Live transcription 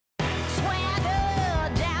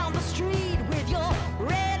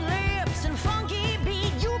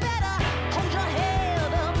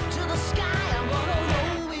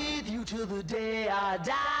day I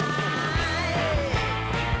die.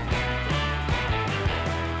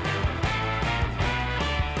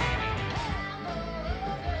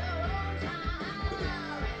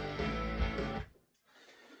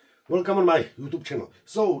 Welcome on my YouTube channel.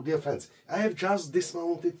 So, dear friends, I have just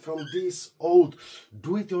dismounted from this old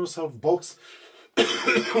do-it-yourself box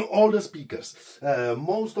all the speakers.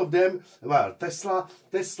 Most of them were Tesla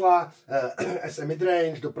as a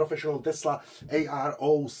mid-range, the professional Tesla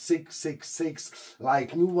AR0666,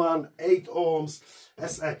 like new one, 8 ohms,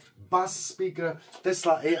 as a bass speaker,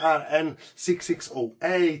 Tesla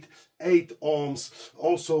ARN6608, 8 ohms,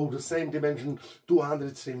 also the same dimension,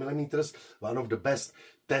 203 millimeters, one of the best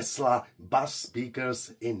Tesla bass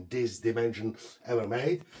speakers in this dimension ever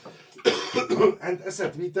made. And as a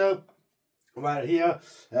tweeter, were here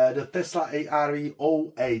the Tesla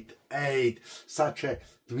ARV088, such a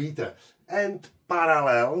tweeter. And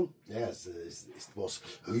parallel, yes, it was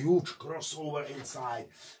a huge crossover inside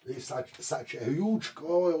with such a huge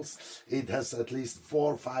coils. It has at least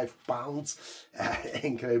 4 or 5 pounds.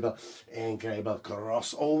 Incredible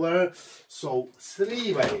crossover. So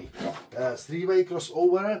three-way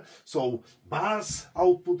crossover. So bass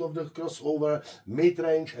output of the crossover,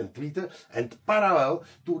 mid-range and tweeter, and parallel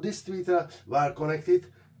to this tweeter were connected.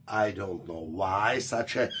 I don't know why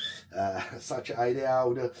such idea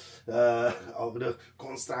of the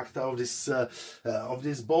constructor of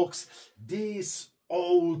this box. This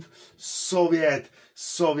old Soviet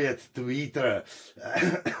tweeter.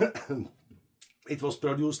 It was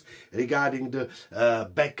produced regarding the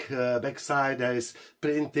back side. There is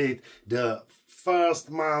printed the first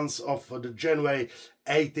months of the January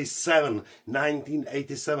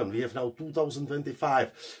 1987. We have now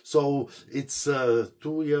 2025, so it's 2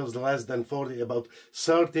 years less than 40, about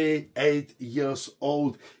 38 years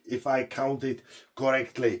old, if I count it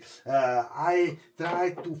correctly. I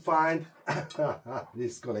tried to find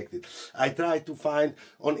disconnected. I tried to find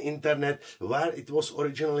on internet where it was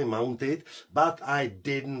originally mounted, but I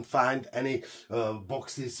didn't find any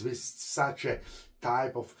boxes with such a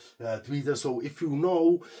type of tweeter. So if you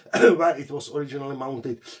know where it was originally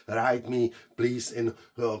mounted, write me please in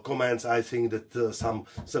comments. I think that some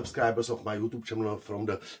subscribers of my YouTube channel from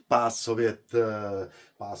the past Soviet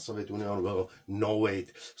Union will know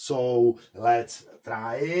it. So let's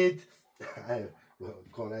try it. I will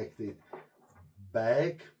connect it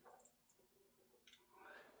back.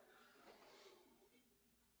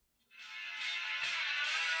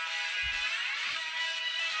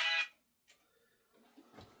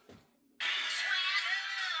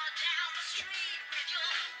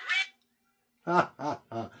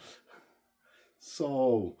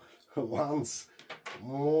 So once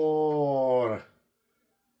more.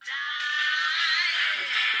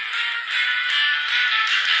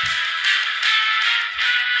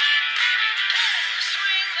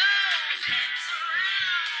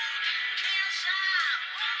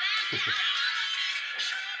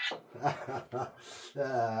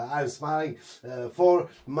 I'm smiling. For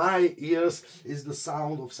my ears is the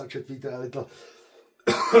sound of such a tweeter a little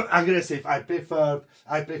aggressive. I prefer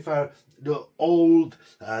the old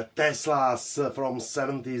Teslas from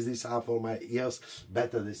 70s. These are for my ears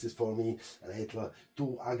better. This is for me a little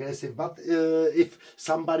too aggressive. But if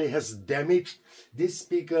somebody has damaged this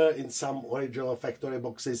speaker in some original factory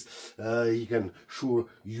boxes, he can sure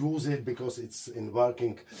use it because it's in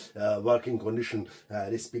working condition.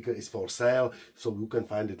 This speaker is for sale, so you can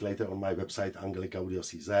find it later on my website Angelic Audio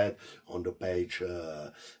CZ on the page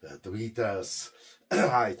tweeters,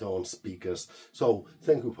 high-tone speakers. So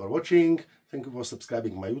thank you for watching, thank you for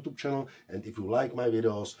subscribing my YouTube channel, and if you like my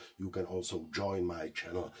videos, you can also join my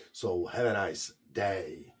channel. So have a nice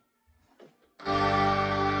day.